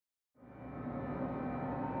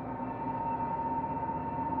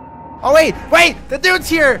Oh wait, the dude's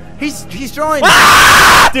here. He's joined.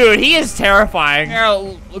 Ah! Dude, he is terrifying.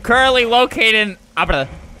 We're currently located in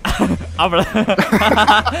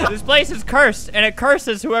This place is cursed, and it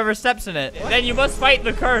curses whoever steps in it. Then you must fight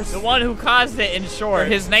the curse, the one who caused it, in short.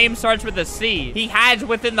 His name starts with a C. He hides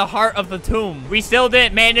within the heart of the tomb. We still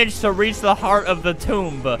didn't manage to reach the heart of the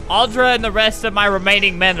tomb, but Aldra and the rest of my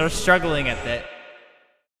remaining men are struggling at it.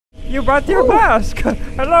 You brought your mask.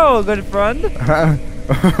 Hello, good friend.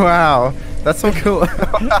 Wow, that's so cool.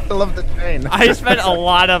 I love the train. I spent a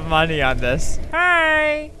lot of money on this.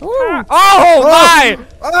 Hi. Oh, My!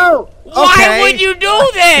 Oh, okay. Why would you do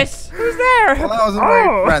this? who's there? Well, that wasn't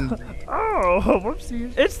very friendly. Oh,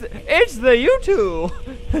 whoopsies. It's the you two.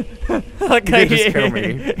 Look, You did just kill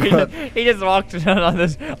me. He just walked in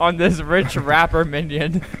on this rich rapper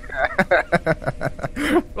minion.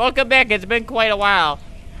 Welcome back. It's been quite a while.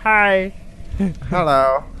 Hi.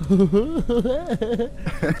 Hello.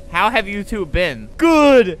 How have you two been?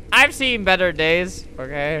 Good. I've seen better days.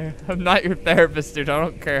 Okay, I'm not your therapist, dude. I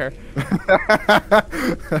don't care.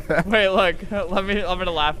 Wait, look. I'm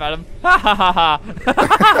gonna laugh at him. Ha ha ha ha.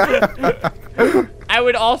 I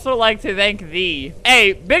would also like to thank Thee.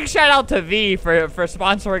 Hey, big shout out to Thee for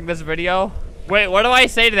sponsoring this video. Wait, what do I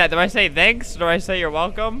say to that? Do I say thanks? Do I say you're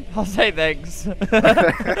welcome? I'll say thanks.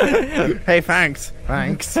 Hey, thanks.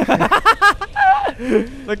 Thanks.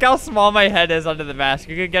 Look how small my head is under the mask.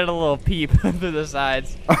 You can get a little peep through the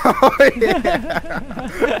sides. Oh,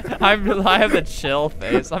 yeah. I have a chill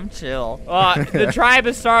face. I'm chill. The tribe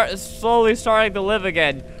is slowly starting to live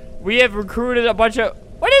again. We have recruited a bunch of...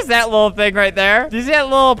 What is that little thing right there? Do you see that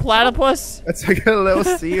little platypus? It's like a little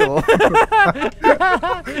seal.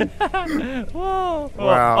 Whoa.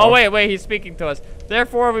 Wow. Oh, wait, he's speaking to us.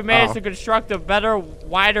 Therefore, we managed to construct a better,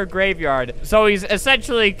 wider graveyard. So he's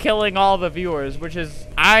essentially killing all the viewers, which is,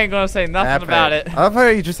 I ain't gonna say nothing about it. I love how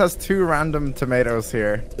he just has 2 random tomatoes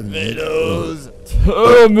here. Tomatoes.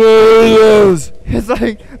 It's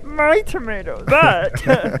like my tomatoes,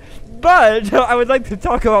 but but I would like to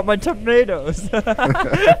talk about my tomatoes.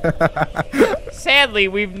 Sadly,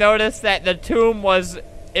 we've noticed that the tomb was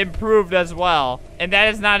improved as well. And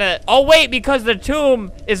that is not a... Oh, wait, because the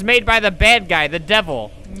tomb is made by the bad guy, the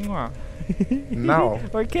devil. No.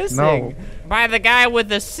 We're kissing. No. By the guy with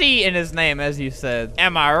the C in his name, as you said.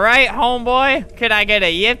 Am I right, homeboy? Could I get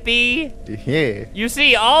a yippee? Yeah. You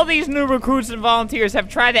see, all these new recruits and volunteers have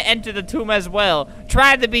tried to enter the tomb as well.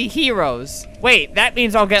 Tried to be heroes. Wait, that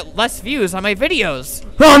means I'll get less views on my videos.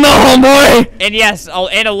 Oh no, homeboy! And yes,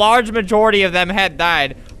 and a large majority of them had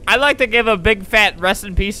died. I'd like to give a big fat rest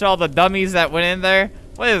in peace to all the dummies that went in there.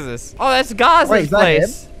 What is this? Oh, that's Gaz's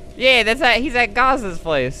place. Yeah, he's at Gaz's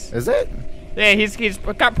place. Is it? Yeah, he's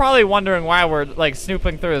probably wondering why we're like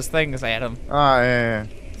snooping through his things at him. Oh, yeah.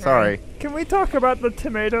 Sorry. Can we talk about the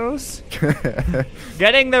tomatoes?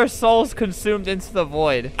 Getting their souls consumed into the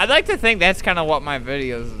void. I'd like to think that's kind of what my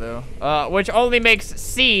videos do. Which only makes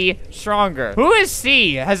C stronger. Who is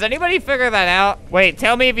C? Has anybody figured that out? Wait,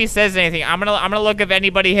 tell me if he says anything. I'm gonna look if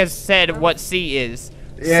anybody has said what C is.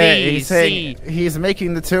 Yeah, he's saying he's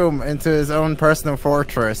making the tomb into his own personal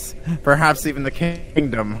fortress, perhaps even the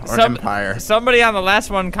kingdom or empire. Somebody on the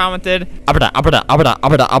last one commented, Abada, Abada, Abada,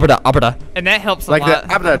 Abada, Abada, Abada, and that helps a lot. Like the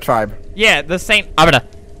Abada tribe. Yeah, the Saint Abada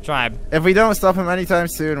tribe. If we don't stop him anytime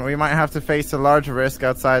soon, we might have to face a large risk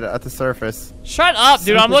outside at the surface. Shut up,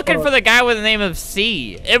 dude. I'm looking for the guy with the name of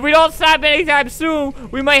C. If we don't stop anytime soon,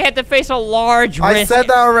 we might have to face a large risk. I said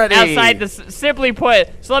that already. Outside the... Simply put.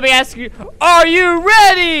 So let me ask you, are you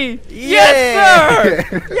ready? Yes,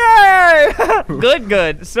 sir. Yay!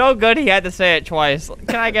 Good. So good he had to say it twice.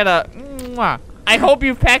 Can I get a... Mwah? I hope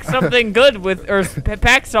you've packed something good with, or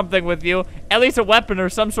packed something with you, at least a weapon or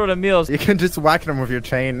some sort of meals. You can just whack them with your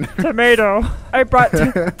chain. Tomato. I brought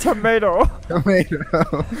tomato. Tomato.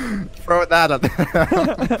 Throw that up.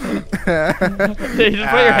 Did you just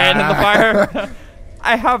put your hand in the fire?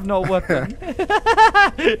 I have no weapon.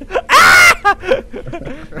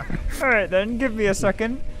 Alright then, give me a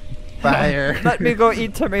second. Fire. Let me go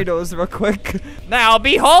eat tomatoes real quick. Now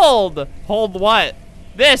behold! Hold what?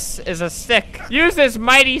 This is a stick. Use this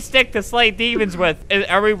mighty stick to slay demons with.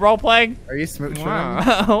 Are we role-playing? Are you smooching?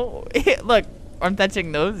 Wow. Look, I'm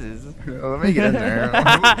touching noses. Let me get in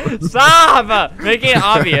there. Stop! Making it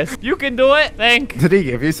obvious. You can do it. Think. Did he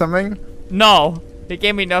give you something? No. He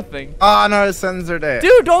gave me nothing. Oh, no, it censored it.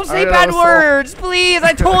 Dude, don't say bad words, please.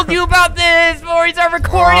 I told you about this before we start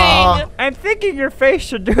recording. I'm thinking your face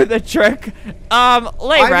should do the trick.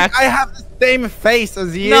 Layrack. I have this same face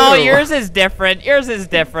as you. No, yours is different. Yours is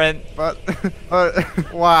different. But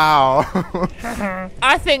wow.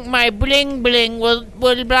 I think my bling bling will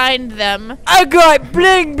blind them. I got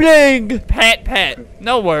bling bling. Pet.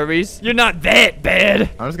 No worries. You're not that bad.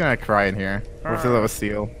 I'm just gonna cry in here with a little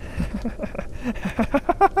seal.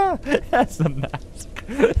 That's a mask.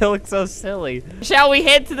 It looks so silly. Shall we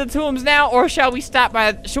head to the tombs now, or shall we stop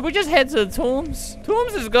by? Should we just head to the tombs?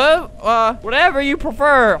 Tombs is good. Whatever you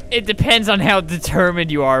prefer. It depends on how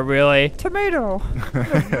determined you are, really. Tomato.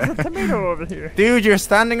 There's a tomato over here. Dude, you're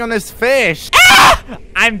standing on this fish. Ah!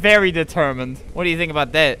 I'm very determined. What do you think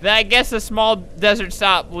about that? Then I guess a small desert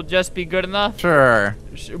stop will just be good enough. Sure.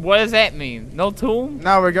 What does that mean? No tomb?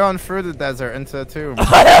 No, we're going through the desert into a tomb.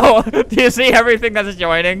 Do you see everything that's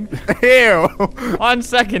joining? Ew. On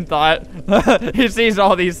second thought, he sees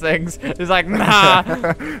all these things. He's like, nah.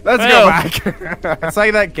 Let's go back. It's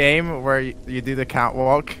like that game where you do the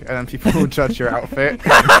catwalk and then people will judge your outfit.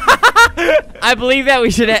 I believe that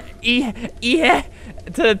we should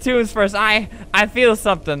to the tombs first. I feel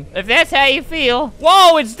something. If that's how you feel.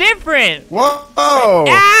 Whoa, it's different. Whoa.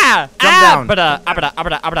 Ah! Jump down.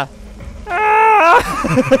 Abada. Oh.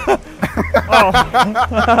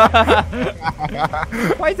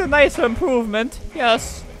 Quite a nice improvement.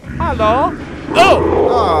 Yes. Hello.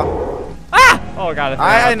 Oh. Ah! Oh god.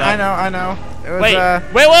 I know. It was,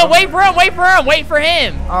 wait for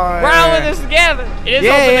him. Oh, We're all in this together. It is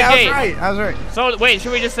open the gate. I was right. So wait,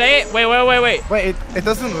 should we just say it? Wait. Wait, it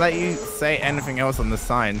doesn't let you say anything else on the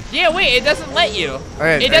sign. Yeah, wait, it doesn't let you.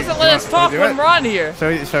 Okay, it doesn't let us talk when we're on here.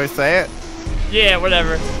 Shall we say it? Yeah,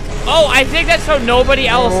 whatever. Oh, I think that's so nobody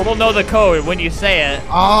else will know the code when you say it.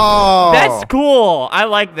 Oh. That's cool. I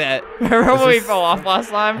like that. Remember when we fell off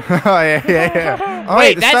last time? Oh, yeah. Oh,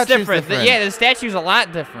 wait, that's different. Yeah, the statue's a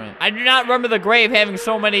lot different. I do not remember the grave having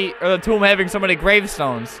so many, or the tomb having so many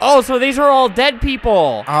gravestones. Oh, so these are all dead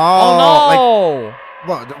people. Oh no. Like,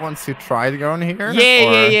 what, the ones who tried going here?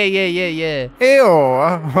 Yeah.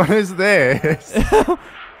 Ew, what is this?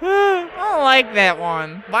 I don't like that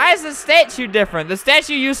one. Why is the statue different? The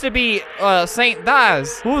statue used to be Saint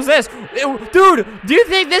Daz. Who's this? Dude, do you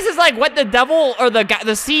think this is like what the devil or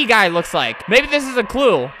the sea guy looks like? Maybe this is a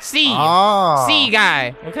clue. Sea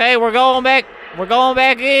guy. Okay, we're going back. We're going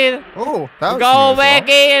back in. Oh, that was going back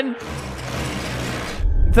in.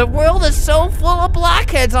 The world is so full of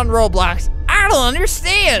blockheads on Roblox. I don't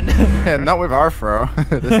understand. Yeah, not with our fro.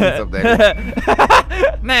 This one's up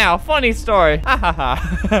there. Now, funny story. That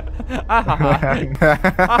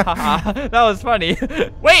was funny.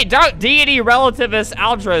 Wait, deity relativist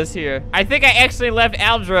Aldra is here. I think I actually left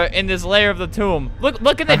Aldra in this layer of the tomb.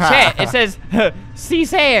 Look in the chat. It says,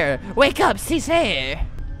 Caesar, wake up, Caesar.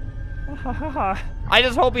 I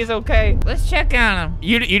just hope he's okay. Let's check on him.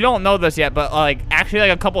 You don't know this yet, but like actually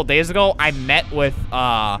like a couple days ago, I met with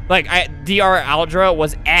Dr. Aldra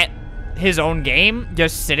was at his own game,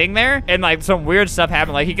 just sitting there, and like some weird stuff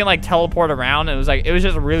happened. Like he can like teleport around, and it was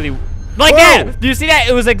just really like that. Do you see that?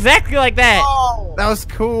 It was exactly like that. Oh, that was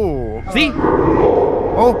cool. See?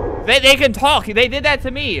 Oh, they can talk. They did that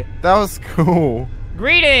to me. That was cool.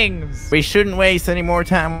 Greetings. We shouldn't waste any more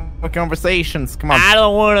time with conversations. Come on. I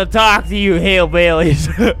don't want to talk to you, hillbillies.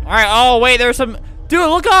 All right. Oh, wait. There's some... Dude,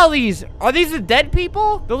 look at all these. Are these the dead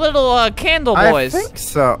people? The little candle boys. I think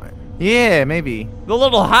so. Yeah, maybe. The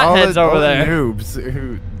little hotheads over there. Noobs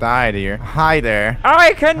who died here. Hi there.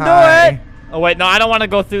 I can do it. Oh, wait. No, I don't want to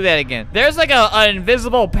go through that again. There's like an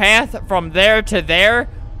invisible path from there to there.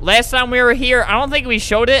 Last time we were here, I don't think we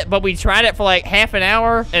showed it, but we tried it for like half an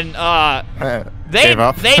hour, and they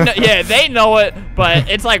know it, but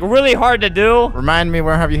it's like really hard to do. Remind me,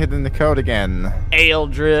 where have you hidden the code again?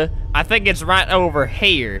 Aldra, I think it's right over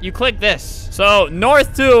here. You click this. So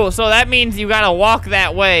north 2, so that means you gotta walk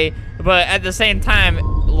that way, but at the same time,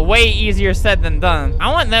 way easier said than done.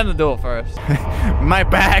 I want them to do it first. My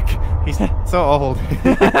back. He's so old.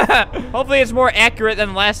 Hopefully it's more accurate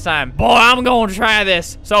than last time. Boy, I'm gonna try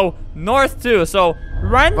this. So north 2. So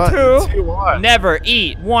run 2. Never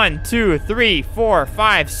eat. 1, 2, 3, 4,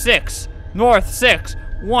 5, 6. North 6.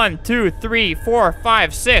 1, 2, 3, 4,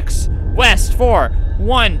 5, 6. West 4.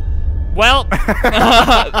 1. Well,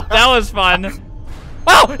 that was fun.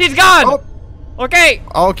 Oh, he's gone. Oh. Okay.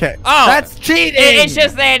 Oh, that's cheating. It's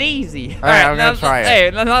just that easy. All right, I'm gonna try it. Hey,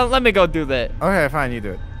 let me go do that. Okay, fine, you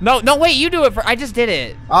do it. No, wait, you do it. I just did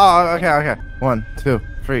it. Oh, okay. 1, 2,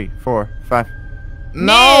 3, 4, 5.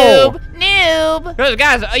 No. Noob. Because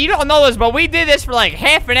guys, you don't know this, but we did this for like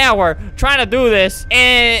half an hour trying to do this,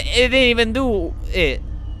 and it didn't even do it.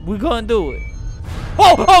 We're gonna do it.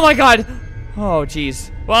 Oh my God. Oh jeez.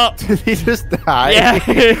 Well. Did he just die? Yeah.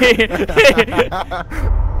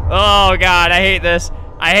 Oh God, I hate this.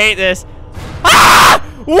 I hate this. Ah!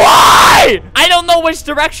 Why? I don't know which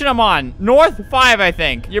direction I'm on. North 5, I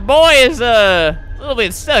think. Your boy is a little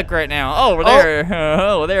bit stuck right now. Oh, over there.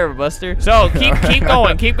 Oh, there, Buster. So keep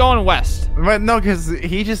going. Keep going west. But no, because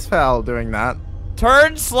he just fell doing that.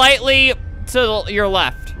 Turn slightly to your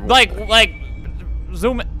left. Like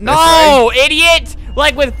zoom. No, idiot.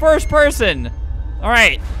 Like with first person. All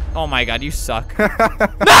right. Oh my God, you suck.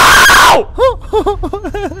 No!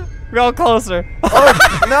 Real closer.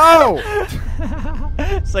 Oh, no!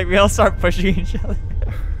 It's like we all start pushing each other.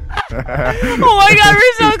 Oh my God,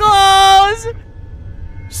 we're so close!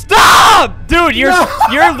 Stop! Dude, you're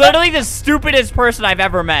literally the stupidest person I've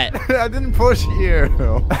ever met. I didn't push you.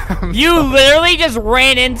 You literally just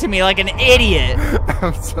ran into me like an idiot.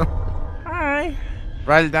 I'm sorry. Hi.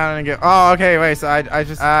 Write it down and get. Oh, okay. Wait. So I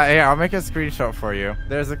just. Yeah, I'll make a screenshot for you.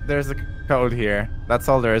 There's a code here. That's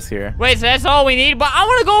all there is here. Wait, so that's all we need? But I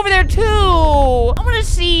want to go over there too. I want to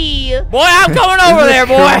see. Boy, I'm coming over there,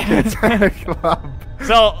 boy. Club.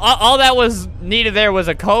 So all that was needed there was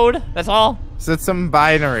a code. That's all. So it's some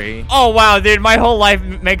binary. Oh wow, dude, my whole life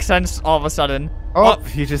makes sense all of a sudden. Oh,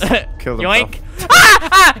 he just killed himself. Yoink.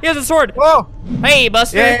 Ah! He has a sword. Whoa! Hey,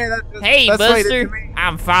 Buster. Yeah, hey, Buster.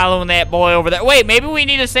 I'm following that boy over there. Wait, maybe we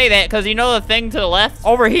need to say that because you know the thing to the left?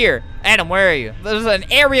 Over here. Adam, where are you? There's an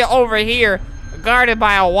area over here guarded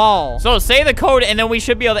by a wall. So say the code and then we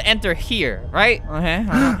should be able to enter here, right? Okay.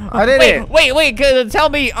 I did it. Wait, tell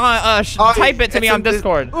me, type it to me on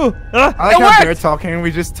Discord. I like how they're talking, we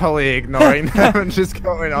just totally ignoring them and just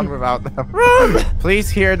going on without them. Please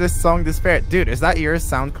hear this song, Despair. Dude, is that your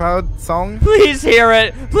SoundCloud song? Please hear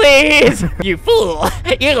it, please. You fool,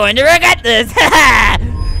 you're going to regret this. Ah!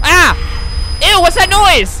 Ew, what's that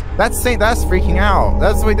noise? That's freaking out.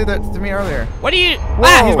 That's what he did that to me earlier. What are you? Whoa.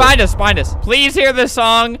 Ah, he's behind us, Please hear this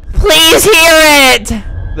song. Please hear it.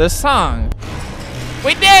 The song.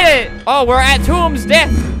 We did it. Oh, we're at Tomb's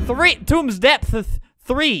Depth 3. Tomb's Depth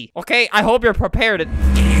 3. Okay, I hope you're prepared.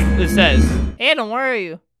 It says. Adam, where are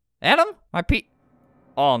you? Adam?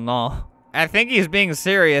 Oh, no. I think he's being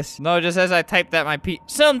serious. No, just as I typed that,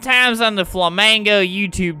 sometimes on the Flamingo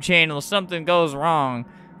YouTube channel, something goes wrong.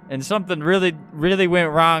 And something really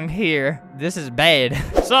went wrong here. This is bad.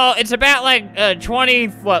 So it's about like 30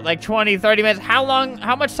 minutes.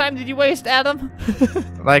 How much time did you waste, Adam?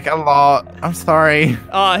 Like a lot. I'm sorry.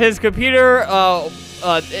 His computer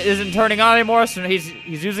isn't turning on anymore, so he's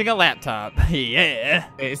using a laptop. Yeah.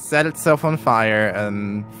 It set itself on fire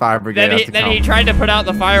and fire brigade. Then he tried to put out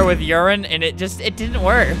the fire with urine and it didn't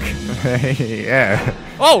work. Yeah.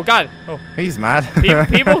 Oh God. Oh. He's mad.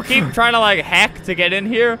 People keep trying to like hack to get in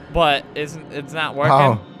here, but it's not working.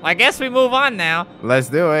 Oh. I guess we move on now. Let's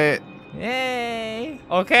do it. Yay.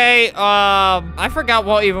 Okay. I forgot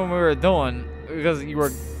what even we were doing because you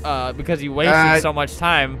wasted so much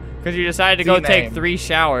time. Because you decided to go take 3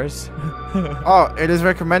 showers. Oh, it is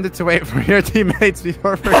recommended to wait for your teammates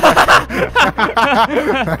before. Well,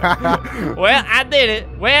 I did it.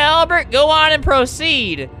 Well, Albert, go on and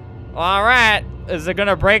proceed. All right. Is it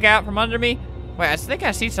gonna break out from under me? Wait, I think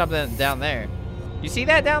I see something down there. You see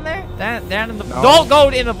that down there? Down in the. No. Don't go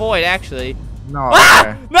in the void. Actually. No. Ah!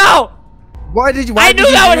 Okay. No. Why did you? I knew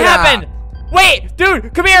that would happen. Wait,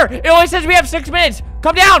 dude, come here. It only says we have 6 minutes.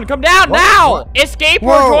 Come down now. What? Escape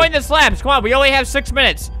or join the slabs. Come on, we only have 6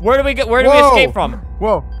 minutes. Where do we escape from?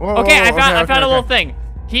 Whoa. Okay, I found a little thing.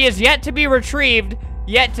 He is yet to be retrieved,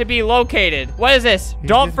 yet to be located. What is this?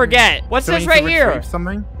 Don't forget. What's this right here?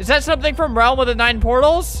 Something? Is that something from Realm of the 9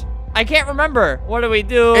 Portals? I can't remember. What do we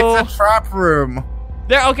do? It's a trap room.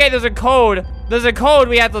 Okay, there's a code. There's a code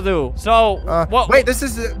we have to do. So, what? Wait, this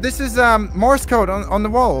is Morse code on the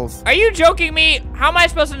walls. Are you joking me? How am I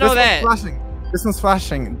supposed to know that? This one's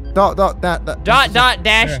flashing. Dot,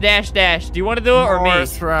 dash. Do you want to do it or me?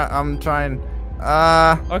 I'm trying.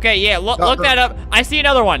 Okay, yeah, look that up. I see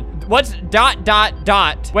another one. What's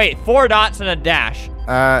dot? Wait, 4 dots and a dash.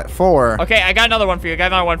 4. Okay, I got another one for you.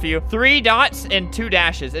 3 dots and 2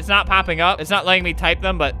 dashes. It's not popping up. It's not letting me type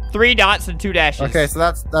them, but 3 dots and 2 dashes. Okay, so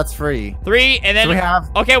that's free. 3, and then so we have.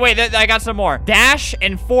 Okay, wait, I got some more. Dash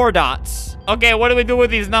and 4 dots. Okay, what do we do with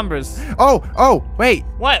these numbers? Oh, wait.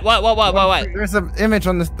 What? There's an image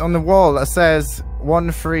on the wall that says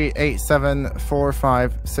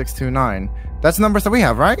 138745629. That's numbers that we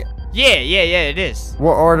have, right? Yeah, it is.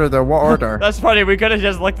 What order though? What order? That's funny. We could have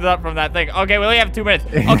just looked it up from that thing. Okay, we only have 2 minutes.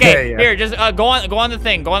 Okay, yeah. Here, just go on the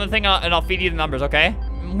thing. Go on the thing, and I'll feed you the numbers. Okay.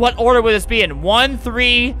 What order would this be in? 1,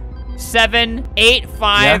 3, 7, 8,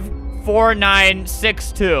 5, 4, 9,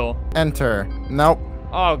 6, 2. Enter. Nope.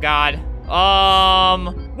 Oh God.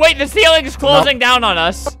 Wait, the ceiling is closing down on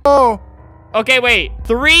us. Oh. Okay, wait.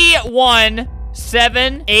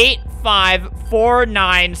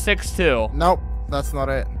 317854962. Nope, that's not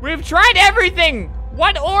it. We've tried everything.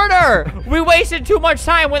 What order? We wasted too much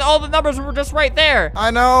time when all the numbers were just right there. I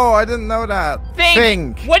know, I didn't know that.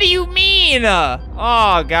 Think. What do you mean?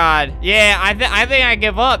 Oh, God. Yeah, I think I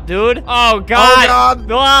give up, dude. Oh, God. Oh, God.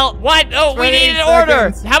 Well, what? Oh, we need an order.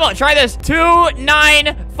 seconds. How about try this?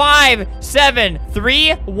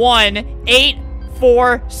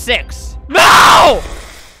 295731846. No!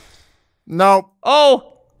 Nope.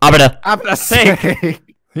 Oh. Abada. I'm gonna say.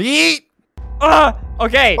 Yeet.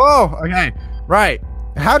 Okay. Oh, okay. Right.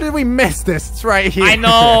 How did we miss this? It's right here. I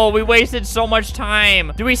know, we wasted so much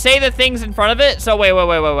time. Do we say the things in front of it? So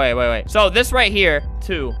wait. So this right here,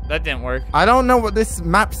 2. That didn't work. I don't know what this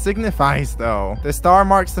map signifies though. The star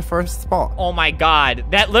marks the first spot. Oh my God.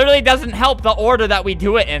 That literally doesn't help the order that we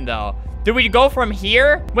do it in though. Do we go from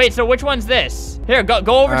here? Wait, so which one's this? Here, go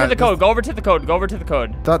over to the code. Go over to the code. Go over to the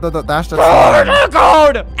code. Dash. Go over to the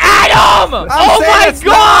code! Adam! Oh my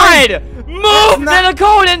God! Move to the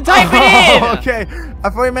code and type it in! Okay. I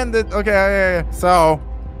thought you meant that. Okay, yeah. So.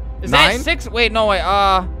 Is 9? that 6? Wait, no, wait,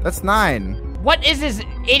 That's 9. What is this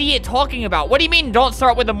idiot talking about? What do you mean don't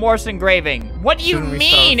start with the Morse engraving? What do you Shouldn't we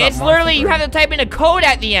start mean? with that It's Morse literally, you have to engraving? type in a code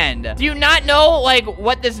at the end. Do you not know, like,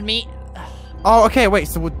 what this means? Oh, okay. Wait.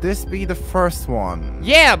 So would this be the first one?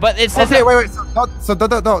 Yeah, but it says... Okay. Wait. So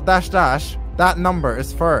dash. That number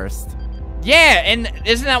is first. Yeah, and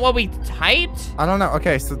isn't that what we typed? I don't know.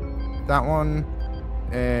 Okay. So that one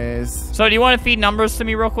is So do you want to feed numbers to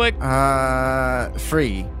me real quick?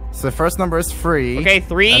 3. So the first number is 3. Okay,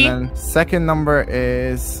 3. And then second number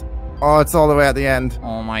is. Oh, it's all the way at the end.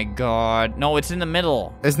 Oh my God. No, it's in the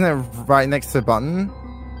middle. Isn't it right next to the button?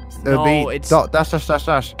 It'll No, be it's...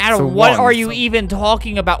 dash. Adam, So what 1. are you even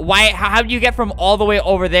talking about? Why? How do you get from all the way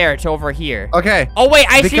over there to over here? Okay. Oh wait,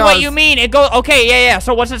 I see what you Because- mean. It goes. Okay, yeah.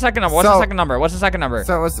 So what's the second number? What's the So- second number? What's the second number?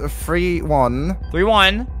 So it's a 3-1.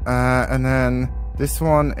 3-1. And then this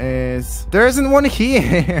one is. There isn't one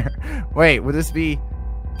here. Wait, would this be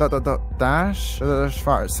dash?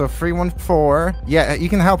 So 314. Yeah, you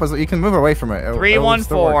can help us. You can move away from it.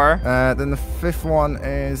 314. Then the 5th one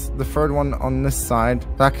is the 3rd one on this side.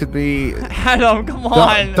 That could be. Adam, come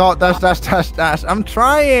on. Dash. I'm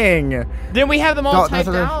trying. Didn't we have them all typed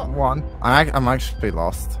dash, out? 1. I'm actually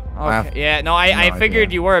lost. Okay. Yeah. No, I no figured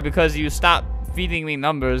idea. you were because you stopped feeding me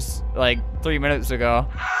numbers like 3 minutes ago.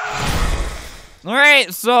 All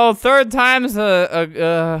right, so third time's Let's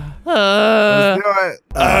do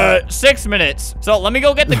it. 6 minutes. So let me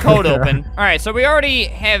go get the code open. All right, so we already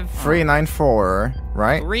have 394,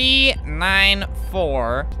 right?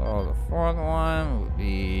 394. So the 4th one would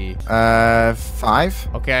be 5.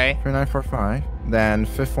 okay. 3945. Then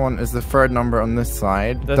 5th one is the 3rd number on this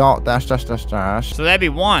side. The- Dash. So that'd be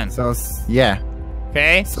 1. So yeah.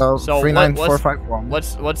 Okay. So 39451.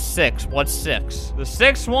 What's 6? What's 6? The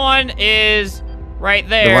 6th one is right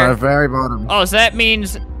The one at there. the very bottom. Oh, so that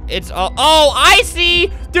means it's all. Oh, I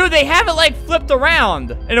see, dude. They have it like flipped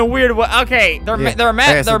around in a weird way. Okay, their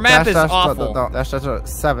map is awful. Dash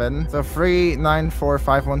 7. So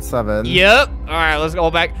 394,517. Yep. All right, let's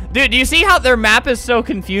go back. Dude, do you see how their map is so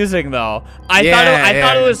confusing though? I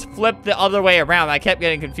thought it was flipped the other way around. I kept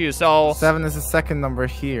getting confused. So 7 is the second number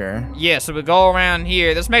here. yeah, so we go around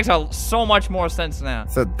here. This makes so much more sense now.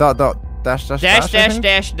 So dash. I think?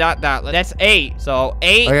 Dot. That's 8. So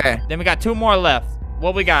 8. Okay. Then we got 2 more left.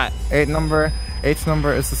 What we got? 8th number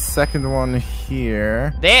is the second one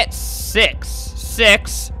here. That's 6.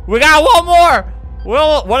 6. We got 1 more.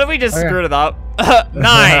 Well, what if we just Okay. screwed it up?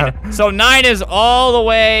 9. So 9 is all the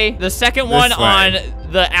way. The second one This way. on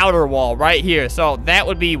the outer wall right here. So that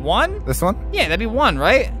would be 1? This one? Yeah, that'd be 1,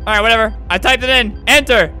 right? All right, whatever. I typed it in.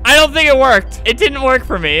 Enter. I don't think it worked. It didn't work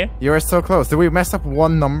for me. You were so close. Did we mess up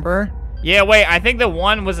one number? Yeah, wait, I think the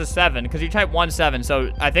 1 was a 7, because you typed 1-7,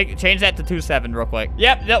 so I think change that to 2-7 real quick.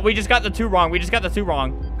 Yep, we just got the 2 wrong. It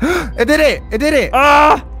did it! It did it!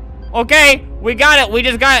 Okay, we got it. We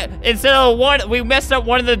just got, instead of 1, we messed up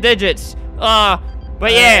one of the digits. But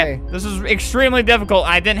yeah, Hey. this is extremely difficult.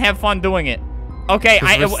 I didn't have fun doing it. Okay,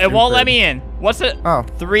 it won't let me in. What's it? Oh.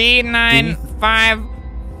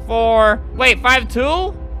 3954. Wait,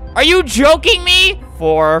 52? Are you joking me?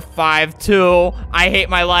 452. I hate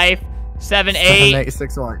my life. 78.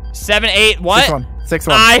 7-8-6-1. 78. What? 6-1.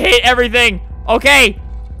 I hate everything. Okay,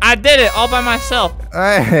 I did it all by myself.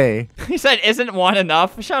 Hey. He said, "Isn't 1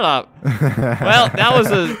 enough?" Shut up. Well,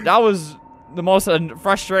 that was the most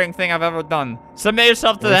frustrating thing I've ever done. Submit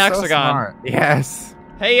yourself to the You're so hexagon. smart. Yes.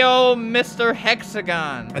 Heyo, Mr.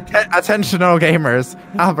 Hexagon. Attention, all gamers.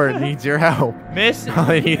 Albert needs your help. Miss All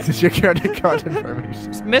he needs is your credit card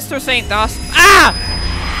information. Mr. St. Dawson. Ah!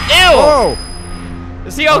 Ew! Oh!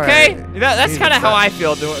 Is he okay? Alright. That's He's kind of how upset. I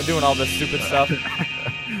feel doing all this stupid stuff.